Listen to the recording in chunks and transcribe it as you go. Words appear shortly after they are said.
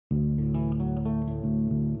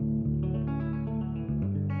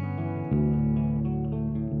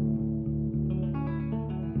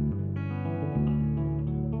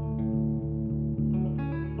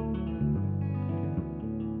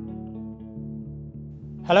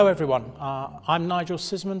Hello everyone, I'm Nigel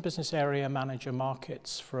Sisman, Business Area Manager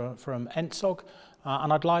Markets from ENTSOG,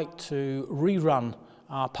 and I'd like to rerun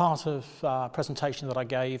part of a presentation that I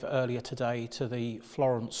gave earlier today to the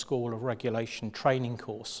Florence School of Regulation training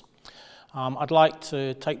course. I'd like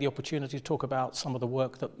to take the opportunity to talk about some of the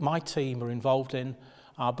work that my team are involved in,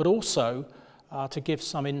 but also to give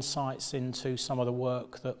some insights into some of the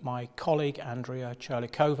work that my colleague Andrea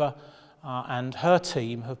Cherlikova and her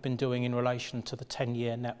team have been doing in relation to the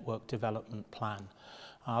 10-year network development plan.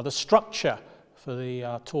 The structure for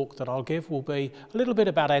the talk that I'll give will be a little bit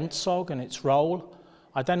about ENTSOG and its role.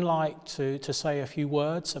 I'd then like to say a few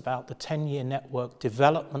words about the 10-year network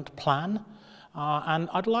development plan, and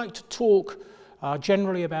I'd like to talk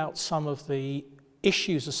generally about some of the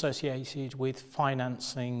issues associated with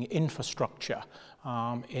financing infrastructure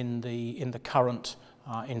in the current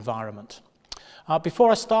environment.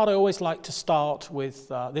 Before I start, I always like to start with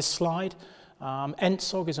this slide.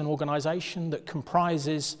 ENTSOG is an organisation that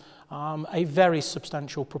comprises a very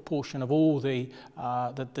substantial proportion of all the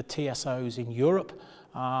TSOs in Europe.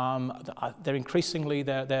 There are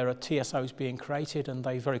TSOs being created, and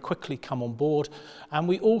they very quickly come on board. And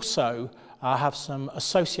we also have some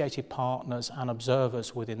associated partners and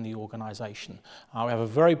observers within the organisation. We have a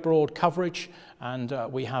very broad coverage, and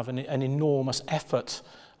we have an enormous effort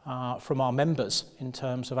from our members in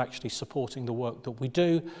terms of actually supporting the work that we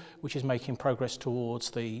do, which is making progress towards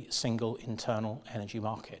the single internal energy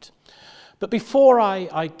market. But before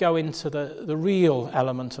I go into the real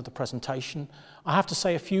element of the presentation, I have to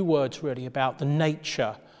say a few words really about the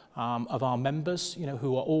nature of our members,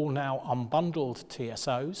 who are all now unbundled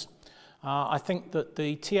TSOs. I think that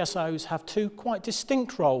the TSOs have two quite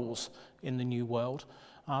distinct roles in the new world.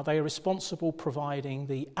 They are responsible providing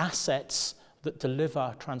the assets that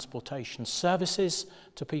deliver transportation services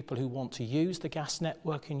to people who want to use the gas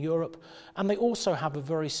network in Europe, and they also have a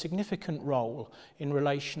very significant role in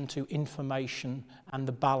relation to information and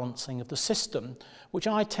the balancing of the system, which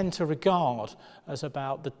I tend to regard as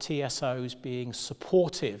about the TSOs being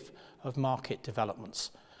supportive of market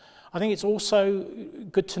developments. I think it's also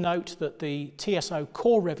good to note that the TSO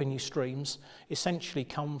core revenue streams essentially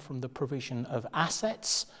come from the provision of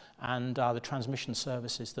assets and the transmission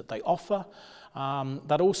services that they offer.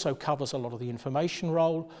 That also covers a lot of the information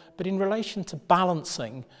role, but in relation to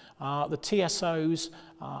balancing, the TSOs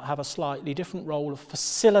have a slightly different role of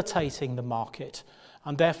facilitating the market,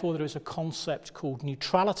 and therefore there is a concept called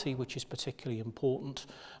neutrality which is particularly important,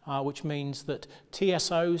 which means that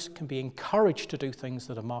TSOs can be encouraged to do things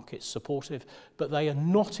that are market supportive, but they are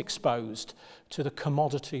not exposed to the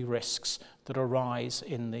commodity risks that arise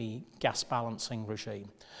in the gas balancing regime.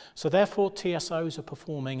 So therefore TSOs are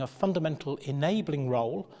performing a fundamental enabling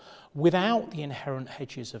role without the inherent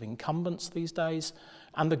hedges of incumbents these days,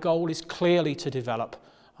 and the goal is clearly to develop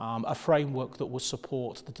a framework that will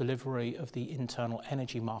support the delivery of the internal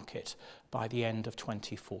energy market by the end of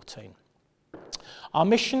 2014. Our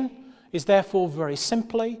mission is therefore very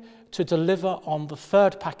simply to deliver on the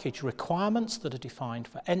third package requirements that are defined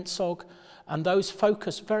for ENTSOG, and those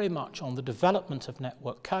focus very much on the development of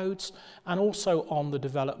network codes and also on the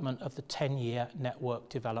development of the 10-year network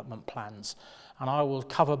development plans. And I will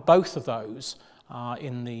cover both of those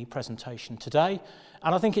in the presentation today.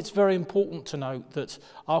 And I think it's very important to note that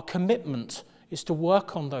our commitment is to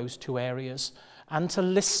work on those two areas and to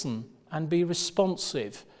listen and be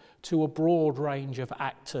responsive to a broad range of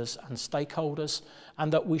actors and stakeholders,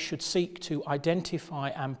 and that we should seek to identify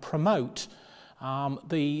and promote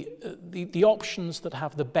the options that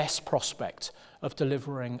have the best prospect of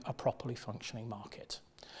delivering a properly functioning market.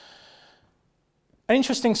 An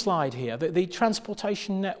interesting slide here. The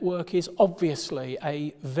transportation network is obviously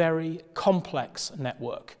a very complex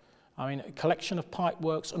network. I mean, a collection of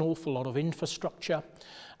pipeworks, an awful lot of infrastructure,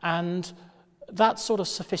 and that sort of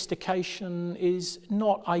sophistication is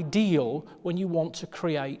not ideal when you want to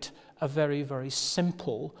create a very, very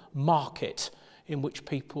simple market in which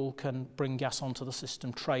people can bring gas onto the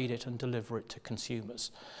system, trade it and deliver it to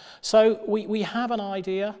consumers. So we have an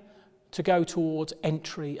idea to go towards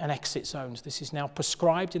entry and exit zones. This is now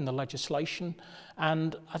prescribed in the legislation,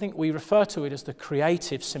 and I think we refer to it as the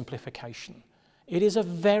creative simplification. It is a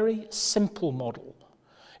very simple model.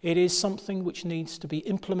 It is something which needs to be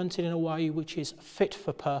implemented in a way which is fit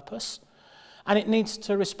for purpose, and it needs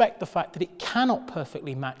to respect the fact that it cannot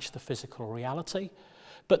perfectly match the physical reality,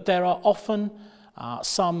 but there are often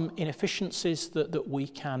some inefficiencies that we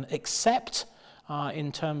can accept,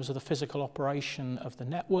 in terms of the physical operation of the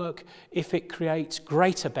network if it creates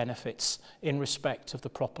greater benefits in respect of the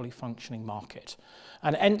properly functioning market.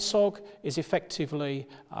 And ENTSOG is effectively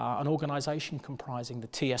an organisation comprising the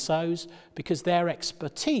TSOs because their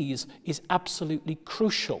expertise is absolutely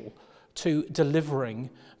crucial to delivering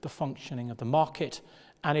the functioning of the market,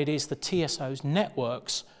 and it is the TSOs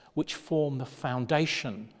networks which form the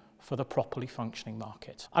foundation for the properly functioning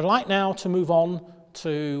market. I'd like now to move on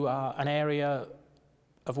to an area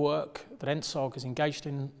of work that ENTSOG is engaged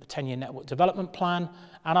in, the 10-year network development plan,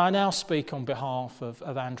 and I now speak on behalf of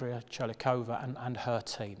Andrea Cholikova and her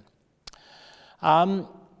team.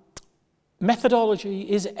 Methodology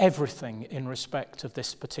is everything in respect of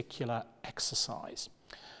this particular exercise.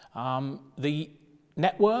 The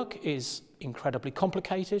network is incredibly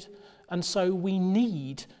complicated, and so we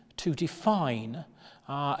need to define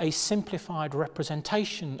a simplified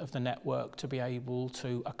representation of the network to be able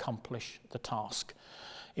to accomplish the task.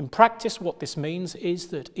 In practice, what this means is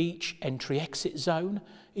that each entry-exit zone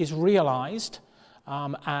is realised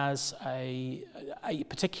as a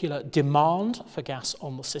particular demand for gas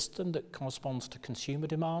on the system that corresponds to consumer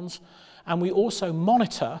demands, and we also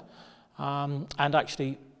monitor and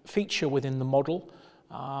actually feature within the model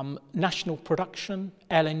national production,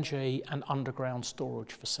 LNG and underground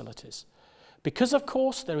storage facilities. Because of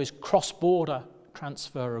course there is cross-border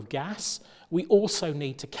transfer of gas, we also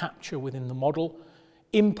need to capture within the model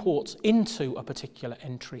imports into a particular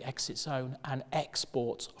entry-exit zone and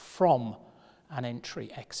exports from an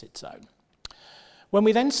entry-exit zone. When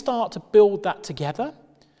we then start to build that together,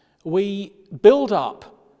 we build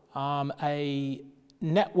up a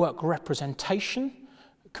network representation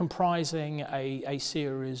comprising a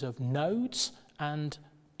series of nodes and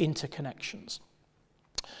interconnections.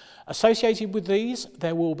 Associated with these,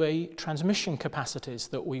 there will be transmission capacities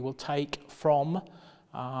that we will take from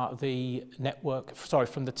the network,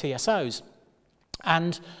 from the TSOs,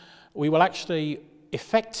 and we will actually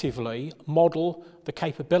effectively model the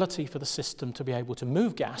capability for the system to be able to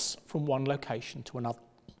move gas from one location to another.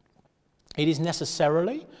 It is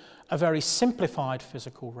necessarily a very simplified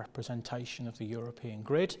physical representation of the European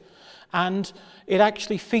grid, and it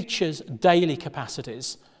actually features daily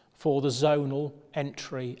capacities for the zonal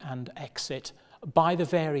entry and exit by the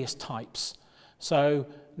various types. So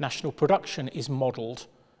national production is modelled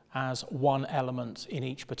as one element in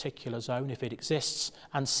each particular zone if it exists,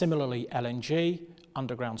 and similarly LNG,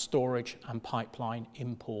 underground storage and pipeline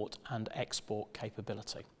import and export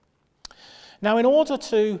capability. Now, in order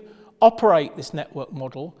to operate this network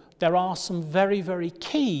model, there are some very, very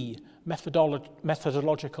key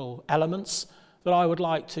methodological elements that I would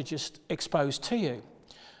like to just expose to you.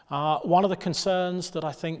 One of the concerns that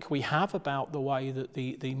I think we have about the way that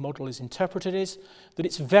the model is interpreted is that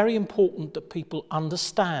it's very important that people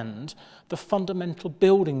understand the fundamental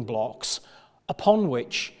building blocks upon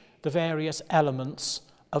which the various elements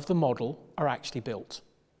of the model are actually built.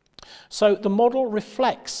 So the model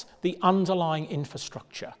reflects the underlying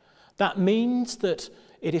infrastructure. That means that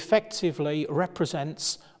it effectively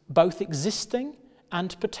represents both existing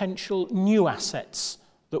and potential new assets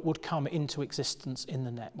that would come into existence in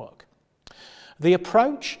the network. The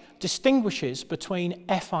approach distinguishes between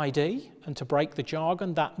FID, and to break the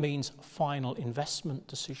jargon, that means final investment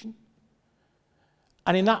decision.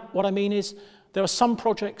 And in that, what I mean is, there are some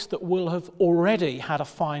projects that will have already had a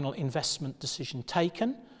final investment decision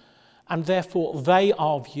taken, and therefore they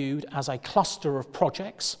are viewed as a cluster of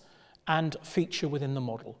projects and feature within the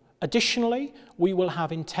model. Additionally, we will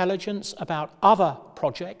have intelligence about other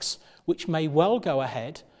projects which may well go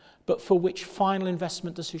ahead, but for which final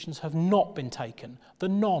investment decisions have not been taken, the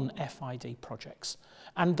non-FID projects.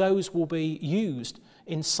 And those will be used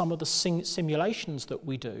in some of the simulations that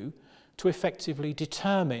we do to effectively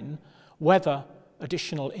determine whether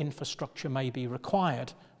additional infrastructure may be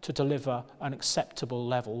required to deliver an acceptable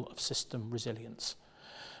level of system resilience.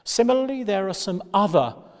 Similarly, there are some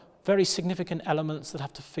other very significant elements that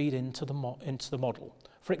have to feed into the model.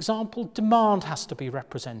 For example, demand has to be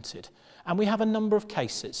represented, and we have a number of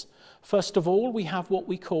cases. First of all, we have what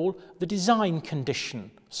we call the design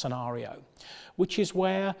condition scenario, which is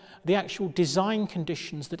where the actual design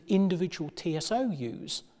conditions that individual TSO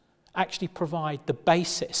use actually provide the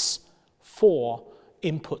basis for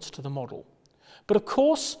inputs to the model. But of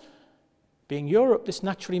course, being Europe, this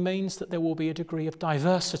naturally means that there will be a degree of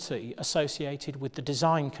diversity associated with the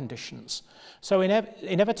design conditions. So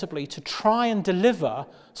inevitably, to try and deliver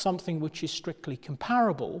something which is strictly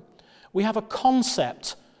comparable, we have a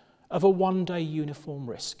concept of a one-day uniform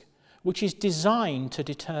risk, which is designed to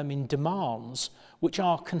determine demands which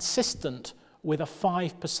are consistent with a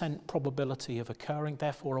 5% probability of occurring,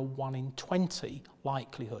 therefore a 1 in 20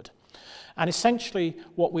 likelihood. And essentially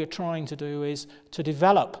what we're trying to do is to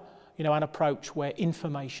develop an approach where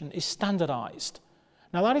information is standardized.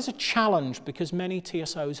 Now that is a challenge because many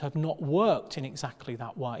TSOs have not worked in exactly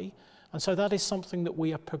that way, and so that is something that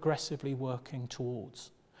we are progressively working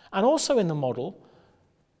towards. And also in the model,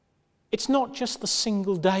 it's not just the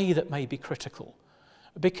single day that may be critical,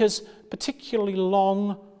 because particularly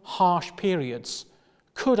long, harsh periods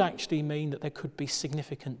could actually mean that there could be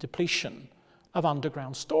significant depletion of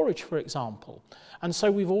underground storage, for example. And so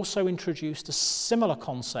we've also introduced a similar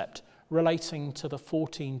concept relating to the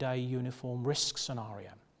 14-day uniform risk scenario.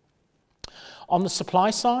 On the supply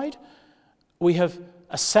side, we have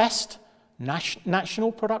assessed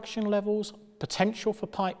national production levels, potential for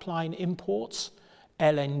pipeline imports,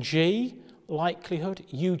 LNG likelihood,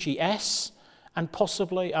 UGS, and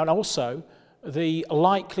possibly, and also the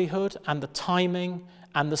likelihood and the timing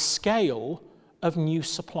and the scale of new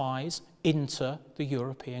supplies into the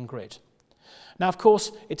European grid. Now, of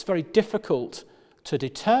course, it's very difficult to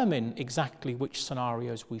determine exactly which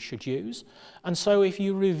scenarios we should use, and so if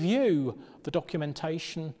you review the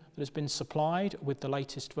documentation that has been supplied with the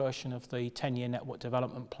latest version of the 10-year network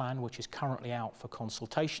development plan, which is currently out for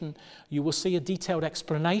consultation, you will see a detailed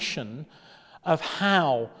explanation of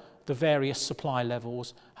how the various supply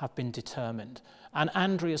levels have been determined. And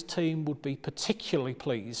Andrea's team would be particularly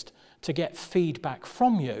pleased to get feedback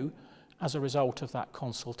from you as a result of that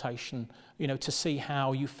consultation, to see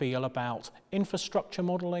how you feel about infrastructure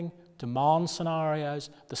modelling, demand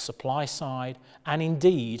scenarios, the supply side, and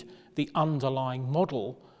indeed the underlying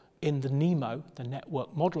model in the NEMO, the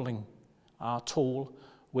network modelling tool,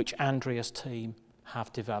 which Andrea's team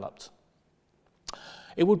have developed.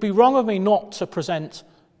 It would be wrong of me not to present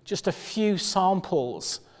just a few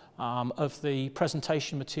samples of the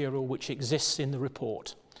presentation material which exists in the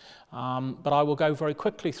report. But I will go very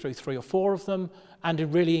quickly through 3 or 4 of them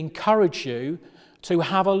and really encourage you to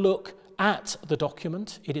have a look at the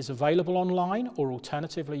document. It is available online, or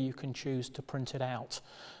alternatively you can choose to print it out.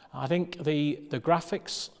 I think the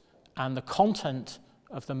graphics and the content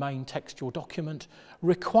of the main textual document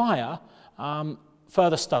require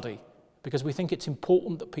further study, because we think it's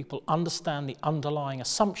important that people understand the underlying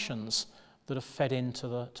assumptions that have fed into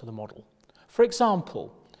the model. For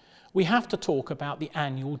example, we have to talk about the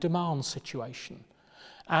annual demand situation,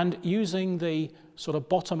 and using the sort of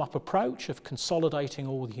bottom-up approach of consolidating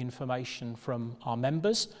all the information from our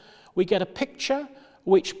members, we get a picture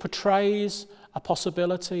which portrays a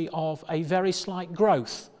possibility of a very slight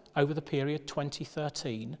growth over the period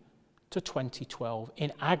 2013 to 2012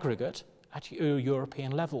 in aggregate at a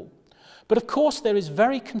European level. But of course there is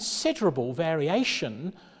very considerable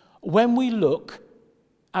variation when we look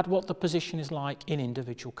at what the position is like in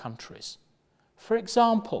individual countries. For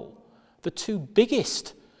example, the 2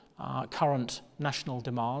 biggest current national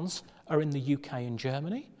demands are in the UK and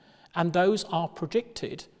Germany, and those are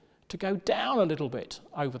predicted to go down a little bit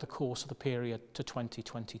over the course of the period to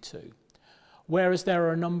 2022. Whereas there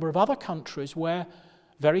are a number of other countries where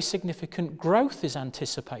very significant growth is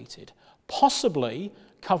anticipated, possibly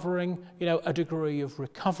covering a degree of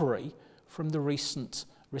recovery from the recent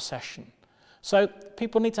recession. So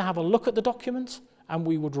people need to have a look at the document, and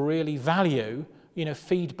we would really value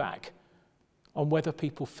feedback on whether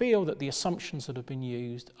people feel that the assumptions that have been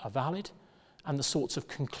used are valid and the sorts of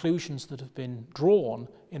conclusions that have been drawn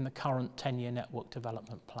in the current 10-year network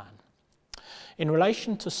development plan. In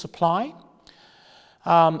relation to supply,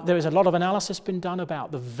 there is a lot of analysis been done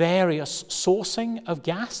about the various sourcing of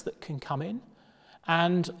gas that can come in,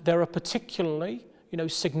 and there are particularly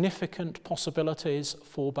significant possibilities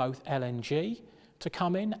for both LNG to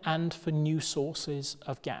come in and for new sources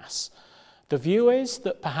of gas. The view is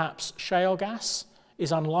that perhaps shale gas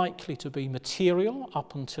is unlikely to be material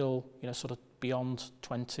up until sort of beyond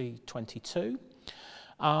 2022.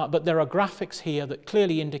 But there are graphics here that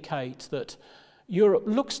clearly indicate that Europe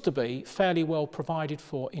looks to be fairly well provided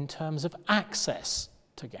for in terms of access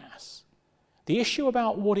to gas. The issue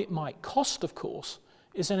about what it might cost, of course,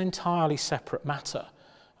 is an entirely separate matter.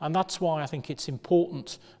 And that's why I think it's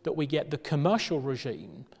important that we get the commercial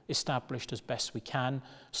regime established as best we can,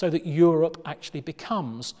 so that Europe actually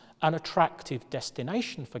becomes an attractive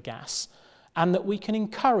destination for gas, and that we can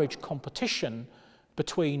encourage competition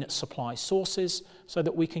between supply sources so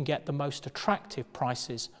that we can get the most attractive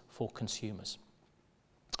prices for consumers.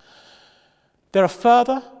 There are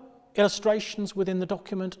further illustrations within the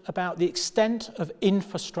document about the extent of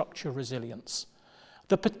infrastructure resilience.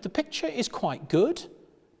 The picture is quite good,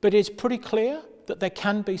 but it's pretty clear that there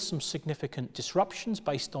can be some significant disruptions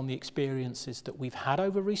based on the experiences that we've had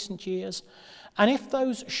over recent years. And if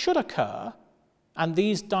those should occur, and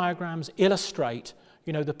these diagrams illustrate,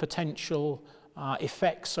 the potential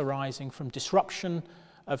effects arising from disruption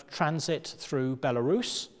of transit through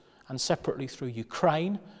Belarus and separately through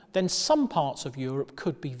Ukraine, then some parts of Europe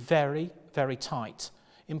could be very, very tight,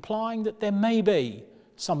 implying that there may be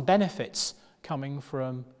some benefits coming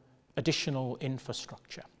from additional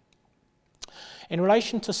infrastructure. In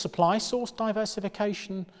relation to supply source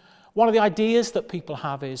diversification, one of the ideas that people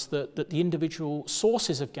have is that the individual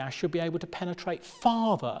sources of gas should be able to penetrate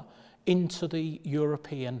farther into the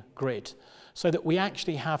European grid, so that we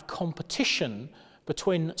actually have competition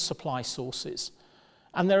between supply sources.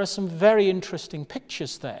 And there are some very interesting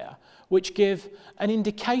pictures there which give an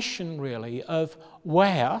indication really of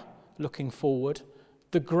where, looking forward,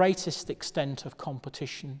 the greatest extent of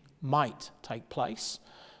competition might take place.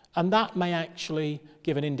 And that may actually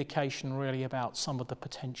give an indication really about some of the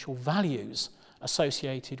potential values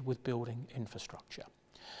associated with building infrastructure.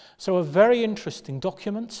 So a very interesting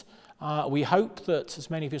document. We hope that as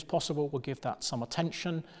many of you as possible will give that some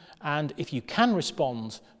attention. And if you can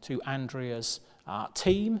respond to Andrea's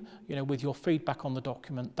team, with your feedback on the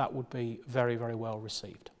document, that would be very, very well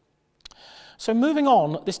received. So moving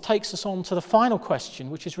on, this takes us on to the final question,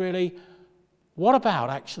 which is really, what about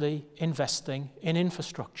actually investing in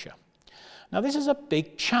infrastructure? Now, this is a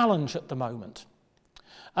big challenge at the moment.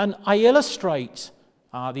 And I illustrate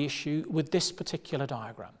the issue with this particular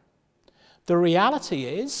diagram. The reality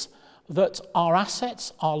is that our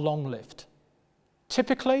assets are long-lived.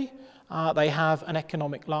 Typically, they have an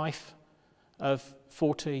economic life of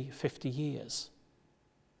 40, 50 years.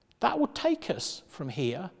 That would take us from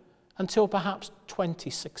here until perhaps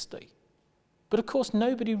 2060. But of course,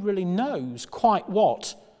 nobody really knows quite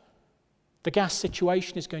what the gas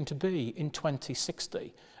situation is going to be in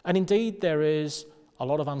 2060. And indeed, there is a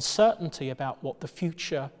lot of uncertainty about what the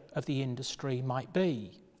future of the industry might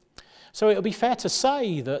be. So it would be fair to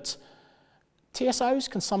say that TSOs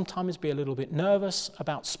can sometimes be a little bit nervous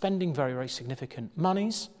about spending very, very significant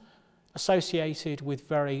monies associated with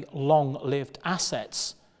very long-lived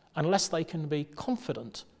assets unless they can be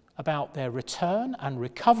confident about their return and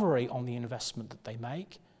recovery on the investment that they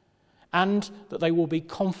make, and that they will be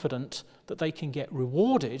confident that they can get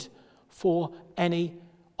rewarded for any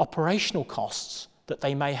operational costs that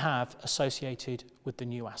they may have associated with the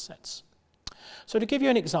new assets. So to give you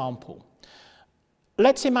an example,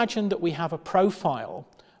 let's imagine that we have a profile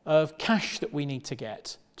of cash that we need to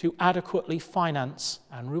get to adequately finance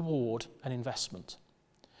and reward an investment.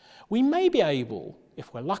 We may be able,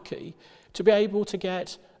 if we're lucky, to be able to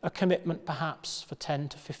get a commitment perhaps for 10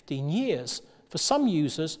 to 15 years for some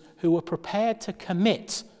users who are prepared to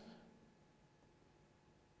commit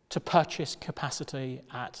to purchase capacity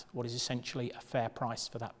at what is essentially a fair price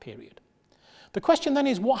for that period. The question then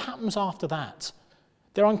is, what happens after that?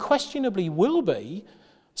 There unquestionably will be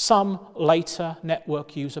some later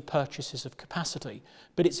network user purchases of capacity,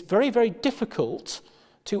 but it's very, very difficult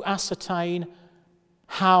to ascertain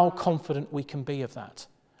how confident we can be of that.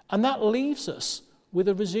 And that leaves us with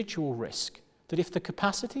a residual risk that if the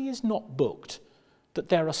capacity is not booked, that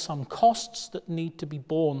there are some costs that need to be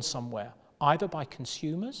borne somewhere, either by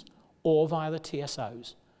consumers or via the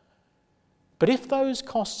TSOs. But if those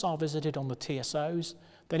costs are visited on the TSOs,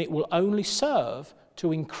 then it will only serve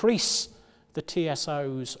to increase the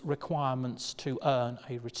TSO's requirements to earn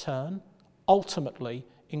a return, ultimately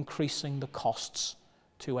increasing the costs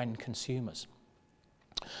to end consumers.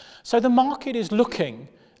 So the market is looking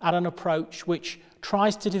at an approach which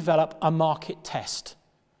tries to develop a market test.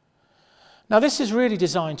 Now, this is really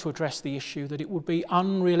designed to address the issue that it would be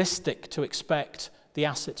unrealistic to expect the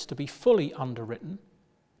assets to be fully underwritten,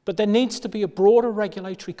 but there needs to be a broader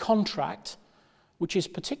regulatory contract which is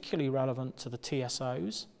particularly relevant to the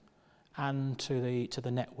TSOs and to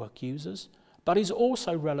the network users, but is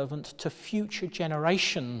also relevant to future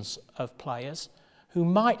generations of players who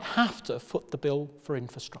might have to foot the bill for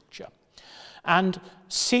infrastructure. And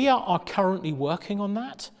SEA are currently working on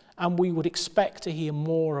that, and we would expect to hear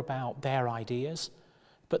more about their ideas.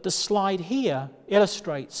 But the slide here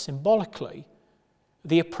illustrates symbolically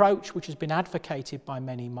the approach which has been advocated by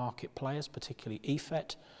many market players, particularly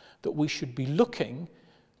EFET, that we should be looking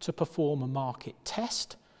to perform a market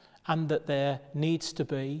test, and that there needs to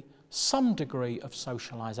be some degree of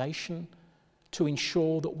socialisation to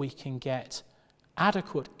ensure that we can get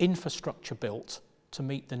adequate infrastructure built to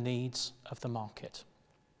meet the needs of the market.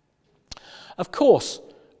 Of course,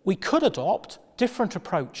 we could adopt different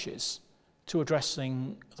approaches to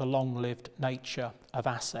addressing the long-lived nature of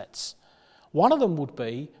assets. One of them would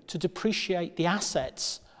be to depreciate the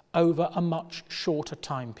assets over a much shorter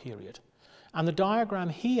time period. And the diagram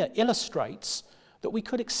here illustrates that we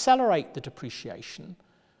could accelerate the depreciation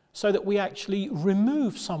so that we actually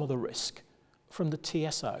remove some of the risk from the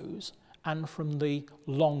TSOs and from the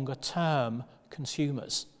longer term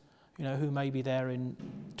consumers, who may be there in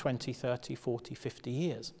 20, 30, 40, 50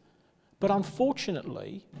 years. But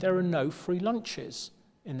unfortunately, there are no free lunches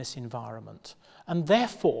in this environment. And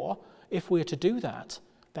therefore, if we are to do that,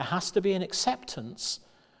 there has to be an acceptance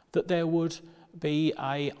that there would be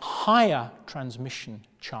a higher transmission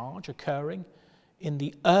charge occurring in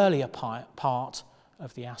the earlier part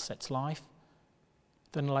of the asset's life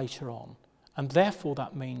than later on. And therefore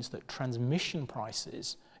that means that transmission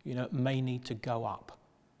prices, may need to go up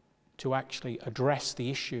to actually address the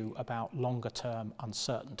issue about longer term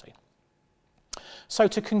uncertainty. So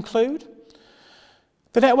to conclude,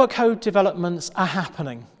 the network code developments are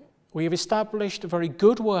happening. We have established very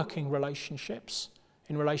good working relationships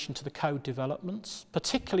in relation to the code developments,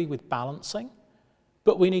 particularly with balancing,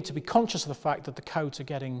 but we need to be conscious of the fact that the codes are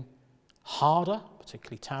getting harder,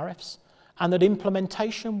 particularly tariffs, and that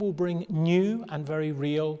implementation will bring new and very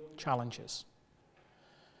real challenges.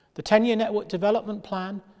 The 10-year network development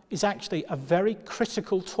plan is actually a very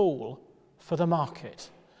critical tool for the market.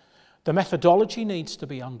 The methodology needs to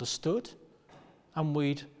be understood, and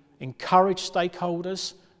we'd encourage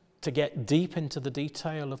stakeholders to get deep into the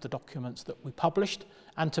detail of the documents that we published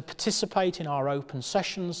and to participate in our open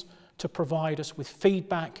sessions to provide us with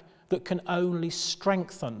feedback that can only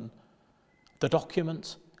strengthen the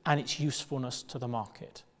document and its usefulness to the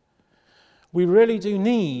market. We really do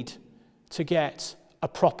need to get a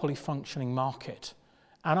properly functioning market,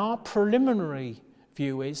 and our preliminary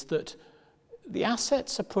view is that the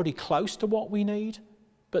assets are pretty close to what we need,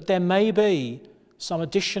 but there may be some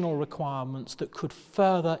additional requirements that could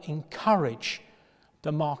further encourage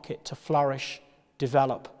the market to flourish,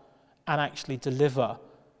 develop, and actually deliver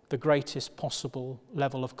the greatest possible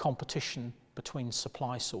level of competition between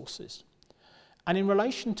supply sources. And in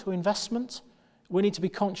relation to investment, we need to be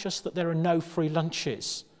conscious that there are no free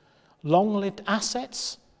lunches. Long-lived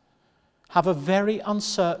assets have a very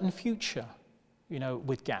uncertain future,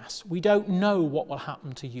 with gas. We don't know what will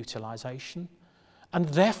happen to utilisation, and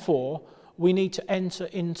therefore we need to enter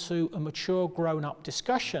into a mature, grown-up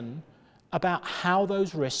discussion about how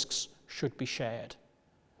those risks should be shared.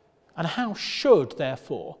 And how should,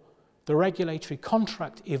 therefore, the regulatory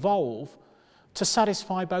contract evolve to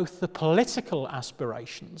satisfy both the political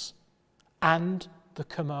aspirations and the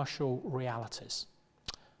commercial realities.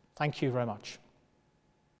 Thank you very much.